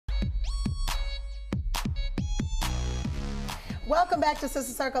Welcome back to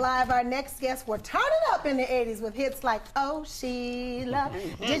Sister Circle Live. Our next guests were turning up in the 80s with hits like Oh Sheila,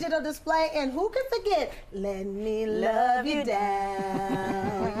 Digital Display, and who can forget Let Me Love You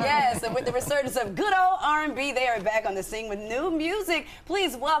Down. Yes, and with the resurgence of good old R&B, they are back on the scene with new music.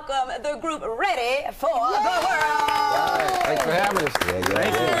 Please welcome the group Ready for the World. Thanks for having us. Thank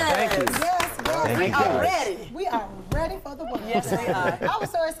you. Yes, yes. We are ready. We are ready for the world. Yes, we are. I was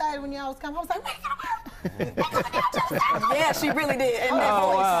so excited when y'all was coming. I was like, ready for the world. Yeah, she really did. In that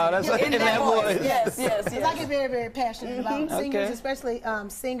voice. Wow, that's in that voice. Yes, yes, Because I yes. get very, very passionate about singers, Okay. especially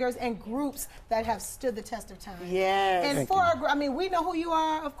singers and groups that have stood the test of time. Yes. And for our group, I mean, we know who you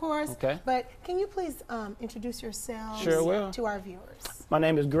are, of course. Okay. But can you please introduce yourselves Sure will. to our viewers? My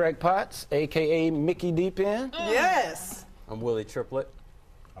name is Greg Potts, a.k.a. Mickey Deepin. Yes. I'm Willie Triplet.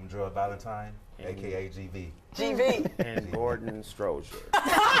 I'm Joe Valentine, a.k.a. GV. GV. And Gordon Strozier.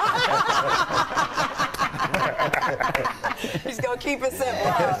 He's going to keep it simple.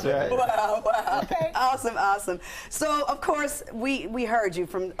 That's right. Wow, wow. Okay. Awesome, awesome. So, of course, we heard you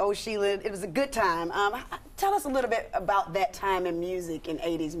from Oh Sheila. It was a good time. Tell us a little bit about that time in music, in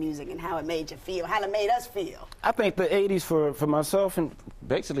 80s music, and how it made you feel, how it made us feel. I think the 80s for myself and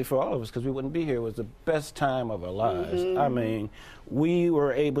basically for all of us, because we wouldn't be here, was the best time of our lives. I mean, we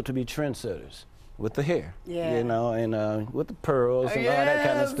were able to be trendsetters. With the hair, Yeah. you know, and with the pearls and all that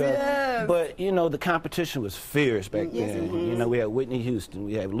kind of stuff. Yes. But, you know, the competition was fierce back Yes, then. it was. You know, we had Whitney Houston,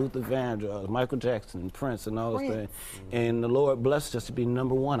 we had Luther Vandross, Michael Jackson, Prince, and all those things. And the Lord blessed us to be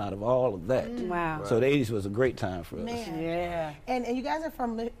 #1 out of all of that. Wow. So the 80s was a great time for us. Man. Yeah. And you guys are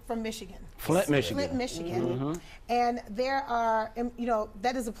from Michigan. Flint, Michigan. Flint, Michigan. And there are, you know,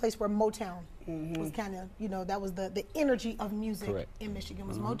 that is a place where Motown was kind of, you know, that was the energy of music Correct. in Michigan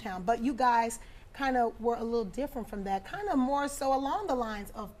was Motown. But you guys kind of were a little different from that, kind of more so along the lines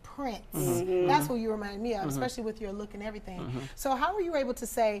of Prince. That's what you reminded me of, especially with your look and everything. So how were you able to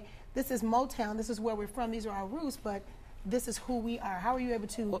say, this is Motown, this is where we're from, these are our roots, but this is who we are? How were you able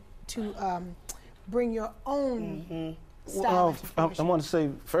to bring your own style? Well, I want to say,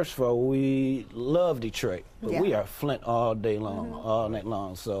 first of all, we love Detroit, but Yeah. we are Flint all day long, all night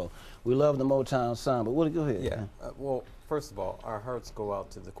long. So we love the Motown sound. But Willie, go ahead. Yeah. Well, first of all, our hearts go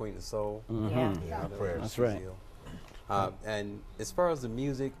out to the Queen of Soul. Yeah. Yeah, prayers. That's right. And as far as the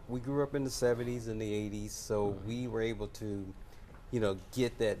music, we grew up in the 70s and the 80s, so we were able to, you know,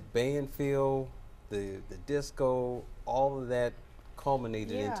 get that band feel, the disco, all of that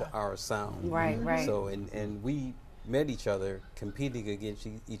culminated into our sound. Right, right. So, and we met each other competing against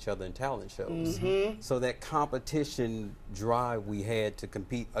each other in talent shows. So that competition drive we had to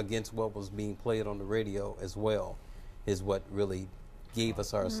compete against what was being played on the radio as well is what really gave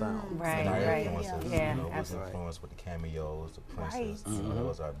us our sound. Right, And our right. influences, Yeah, you know, was absolutely. influenced with the cameos, the Princes. You know,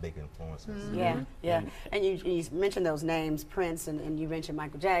 those are our big influences. Yeah, yeah. And you mentioned those names, Prince, and you mentioned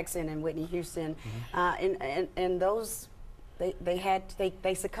Michael Jackson and Whitney Houston, and those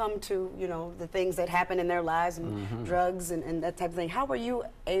they succumbed to, you know, the things that happen in their lives and drugs and that type of thing. How were you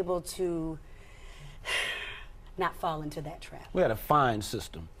able to not fall into that trap? We had a fine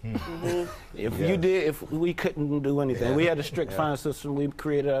system. If we couldn't do anything, we had a strict fine system we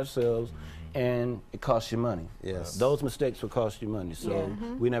created ourselves, and it cost you money. Yes. Those mistakes would cost you money, so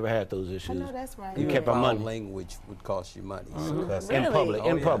we never had those I issues. know that's right. You Even kept our foul money. language would cost you money. In public, Oh,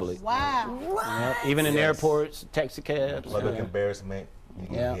 in yes. public. Wow. Yeah, even in airports, taxi cabs. Public embarrassment, you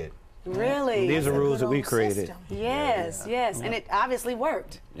can Yeah. get. Really? These are That's a rules good that we old created. system. Yes, yes. And it obviously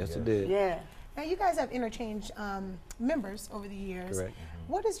worked. Yes, it did. Yeah. Now you guys have interchanged members over the years. Correct.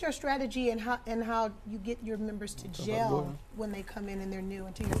 What is your strategy and how you get your members to gel when they come in and they're new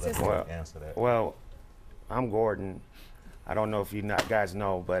into your system? Well, Answer that. Well, I'm Gordon. I don't know if you guys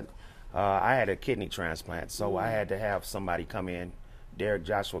know, but I had a kidney transplant, so I had to have somebody come in. Derek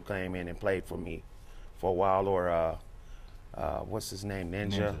Joshua came in and played for me for a while, or what's his name,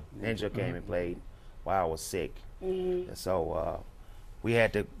 Ninja. Ninja came and played while I was sick. And so we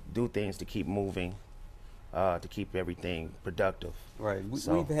had to do things to keep moving, to keep everything productive. Right.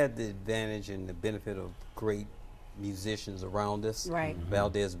 We've had the advantage and the benefit of great musicians around us. Right.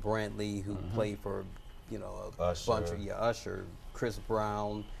 Valdez Brantley, who played for, you know, a Usher. bunch of Usher, Chris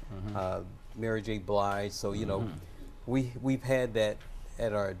Brown, Mary J. Blige. So you know, we've had that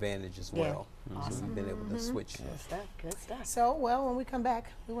at our advantage as well. So we've been able to switch. Good stuff. Good stuff. So, well, when we come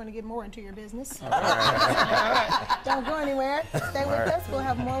back, we want to get more into your business. Don't go anywhere. Stay with us. We'll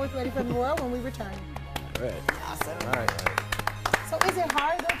have more with Ready for the World when we return. Right. Awesome. All right. So is it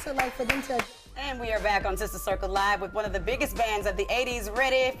hard, though, for them to And we are back on Sister Circle Live with one of the biggest bands of the 80s,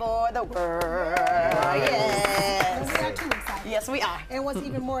 ready for the world. Yes. And we are too excited. Yes, we are. And what's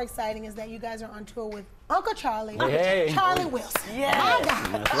even more exciting is that you guys are on tour with Uncle Charlie, Hey. Charlie Wilson. Yes. My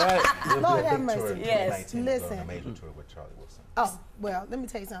God. That's right. Lord have Big tour mercy. in Yes. 2019, Listen. A major tour with Charlie Wilson. Oh, well, let me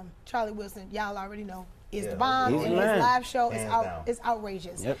tell you something. Charlie Wilson, y'all already know, is Yeah, the bomb, he's and the his man. live show is Hands out. down. It's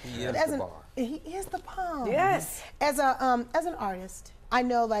outrageous. Yep. He But is as the an, bar. he is the bomb. Yes. As an artist, I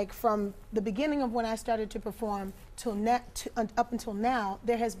know, like, from the beginning of when I started to perform till up until now,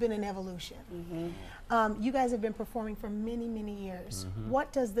 there has been an evolution. You guys have been performing for many, many years.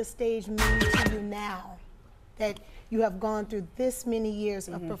 What does the stage mean to you now that you have gone through this many years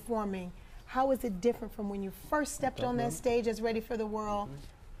of performing? How is it different from when you first stepped on that stage as Ready for the World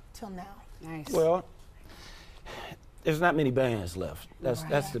till now? Nice. Well, there's not many bands left.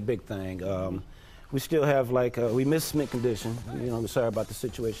 That's the big thing. We still have, like, we miss Mint Condition. You know, we're sorry about the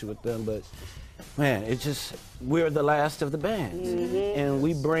situation with them, but man, it's just, we're the last of the bands. And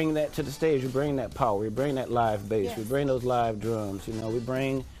we bring that to the stage. We bring that power. We bring that live bass. Yes. We bring those live drums. You know, we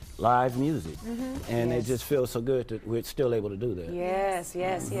bring live music. And it just feels so good that we're still able to do that. Yes,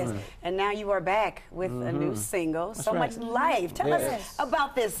 yes, yes. And now you are back with a new single, So right. Much Life. Tell us Yes.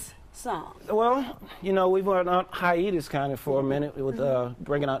 about this song. Well, you know, we went on hiatus kind of for a minute with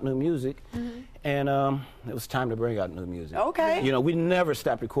bringing out new music, and it was time to bring out new music. Okay. You know, we never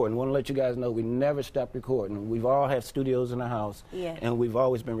stopped recording. Want to let you guys know we never stopped recording. We've all had studios in the house, Yeah. and we've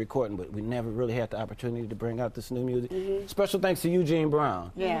always been recording, but we never really had the opportunity to bring out this new music. Special thanks to Eugene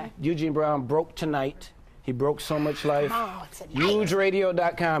Brown. Yeah. Eugene Brown broke tonight. He broke So Much Life. Oh, tonight.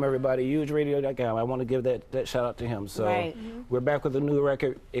 HugeRadio.com, everybody. HugeRadio.com. I want to give that shout out to him. So Right. we're back with a new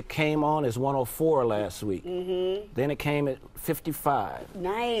record. It came on as 104 last week. Then it came at 55.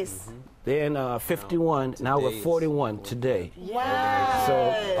 Nice. Then 51. Now we're Today's 41 today. Wow.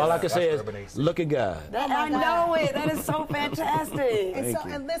 So all I can say is, Urban AC. look at God. I know it. That is so fantastic. And Thank so,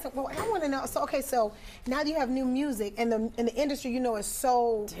 you. and listen, well, I want to know. So, okay, so now that you have new music, and the industry, you know, is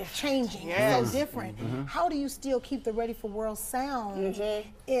so changing, so different. How do you still keep the Ready for World sound,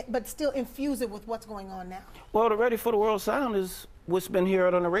 but still infuse it with what's going on now? Well, the Ready for the World sound is what's been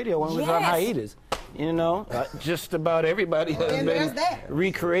heard on the radio when we was on Yes. hiatus. You know, just about everybody has And there's been that.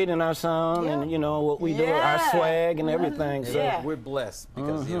 recreating our sound and, you know, what we do, our Yeah. swag and everything. So, Yeah. We're blessed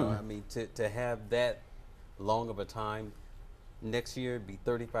because, you know, I mean, to have that long of a time, next year it'd be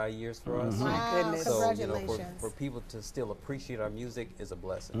 35 years for us. Wow, goodness. So, you know, congratulations. for people to still appreciate our music is a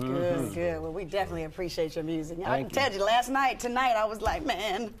blessing. Good, good. Well, we definitely appreciate your music. I Thank can tell you, tonight, I was like,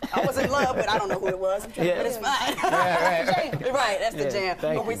 man, I was in love, but I don't know who it was. Yeah. But it's fine. right. Right, that's the Yeah, jam.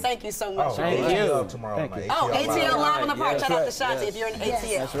 thank But we you. thank you so much. Thank ATL you. tomorrow Thank night. you. Oh, ATL Live on the Park. Yes. Shout out to That's Shanti right. if you're in Yes.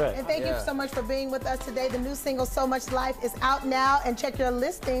 ATL. That's right. And thank you so much for being with us today. The new single, So Much Life, is out now. And check your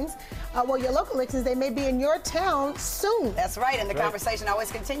listings. Well, your local listings, they may be in your town soon. That's right, and the conversation always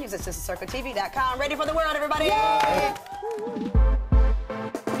continues at SisterCircleTV.com. Ready for the world, everybody!